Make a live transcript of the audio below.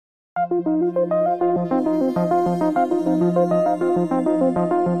60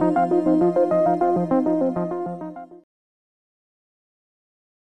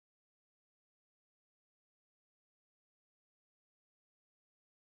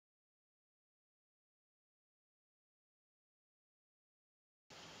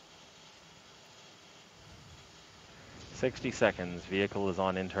 seconds. Vehicle is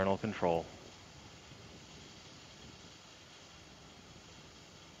on internal control.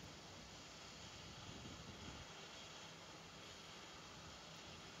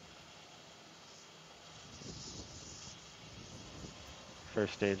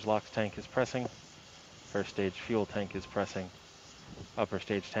 First stage LOX tank is pressing. First stage fuel tank is pressing. Upper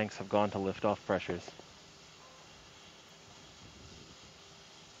stage tanks have gone to liftoff pressures.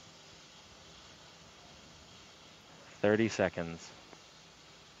 "30 seconds.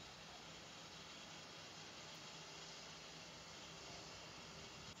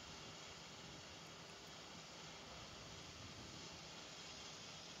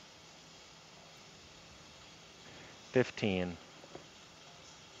 "15.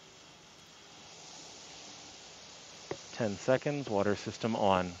 10 seconds. Water system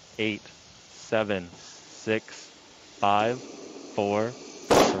on. 8, 7, 6, 5, 4,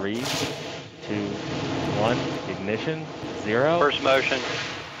 3, 2, 1. Ignition. 0. First motion.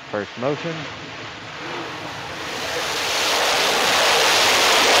 First motion.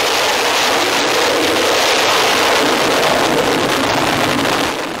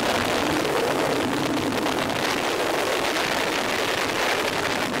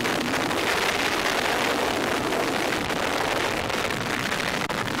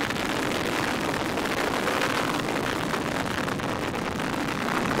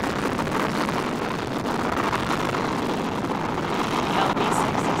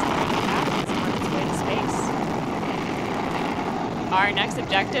 Our next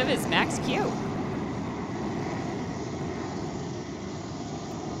objective is Max Q.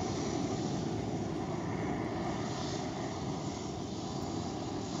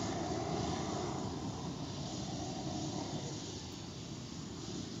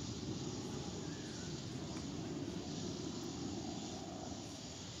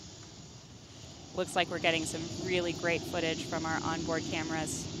 Looks like we're getting some really great footage from our onboard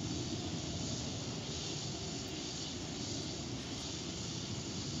cameras.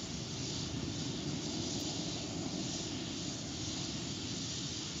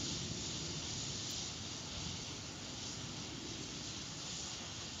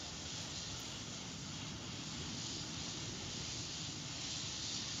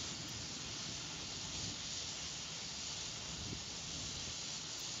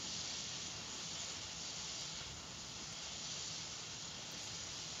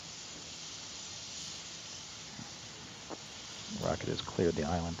 Rocket has cleared the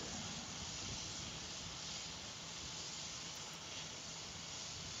island.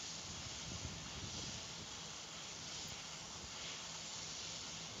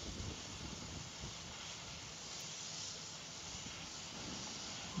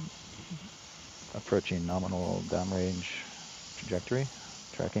 Approaching nominal downrange trajectory,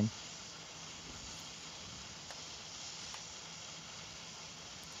 tracking.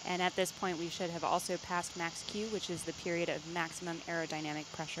 And at this point, we should have also passed max Q, which is the period of maximum aerodynamic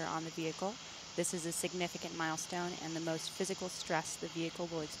pressure on the vehicle. This is a significant milestone and the most physical stress the vehicle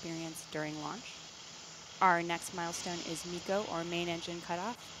will experience during launch. Our next milestone is MECO, or main engine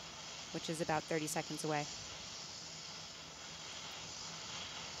cutoff, which is about 30 seconds away.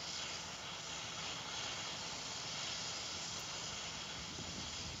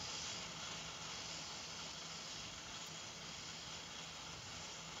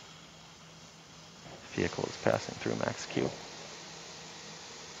 Vehicle is passing through max Q.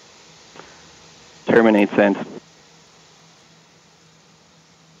 Terminate send.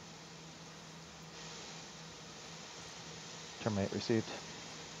 Terminate received.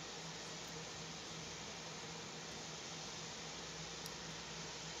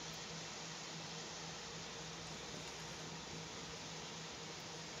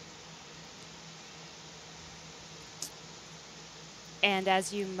 And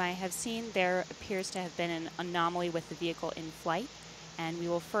as you might have seen, there appears to have been an anomaly with the vehicle in flight. And we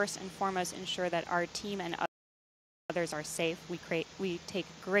will first and foremost ensure that our team and others are safe. We take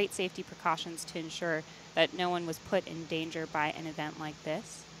great safety precautions to ensure that no one was put in danger by an event like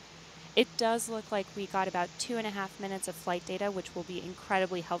this. It does look like we got about 2.5 minutes of flight data, which will be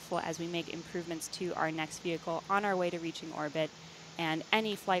incredibly helpful as we make improvements to our next vehicle on our way to reaching orbit. And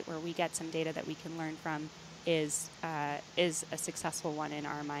any flight where we get some data that we can learn from is a successful one in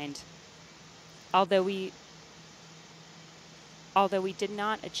our mind. Although we Although we did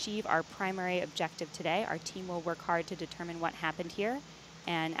not achieve our primary objective today, our team will work hard to determine what happened here.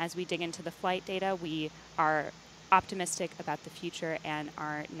 And as we dig into the flight data, we are optimistic about the future and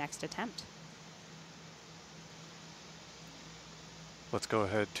our next attempt. Let's go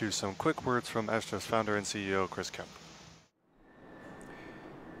ahead to some quick words from Astra's founder and CEO, Chris Kemp.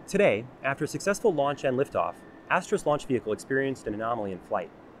 Today, after a successful launch and liftoff, Astra's launch vehicle experienced an anomaly in flight.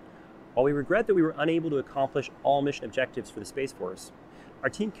 While we regret that we were unable to accomplish all mission objectives for the Space Force, our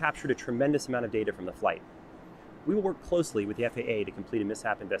team captured a tremendous amount of data from the flight. We will work closely with the FAA to complete a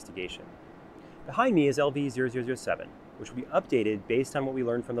mishap investigation. Behind me is LV0007, which will be updated based on what we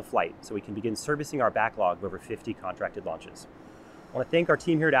learned from the flight so we can begin servicing our backlog of over 50 contracted launches. I want to thank our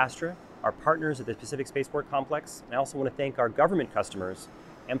team here at Astra, our partners at the Pacific Spaceport Complex, and I also want to thank our government customers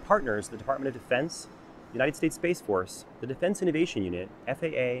and partners, the Department of Defense, the United States Space Force, the Defense Innovation Unit,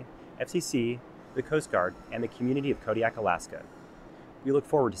 FAA, FCC, the Coast Guard, and the community of Kodiak, Alaska. We look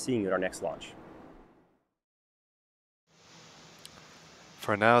forward to seeing you at our next launch.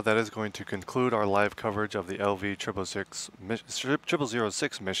 For now, that is going to conclude our live coverage of the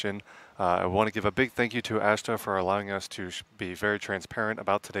LV0006 mission. I want to give a big thank you to Astra for allowing us to be very transparent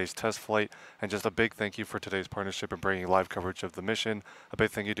about today's test flight, and just a big thank you for today's partnership and bringing live coverage of the mission. A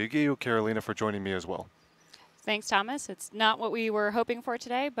big thank you to you, Carolina, for joining me as well. Thanks, Thomas. It's not what we were hoping for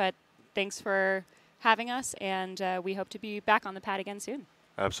today, but thanks for having us, and we hope to be back on the pad again soon.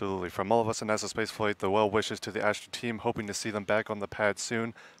 Absolutely. From all of us in NASA Spaceflight, the well wishes to the Astra team, hoping to see them back on the pad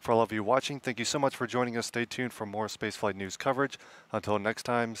soon. For all of you watching, thank you so much for joining us. Stay tuned for more spaceflight news coverage. Until next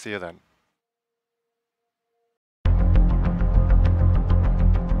time, see you then.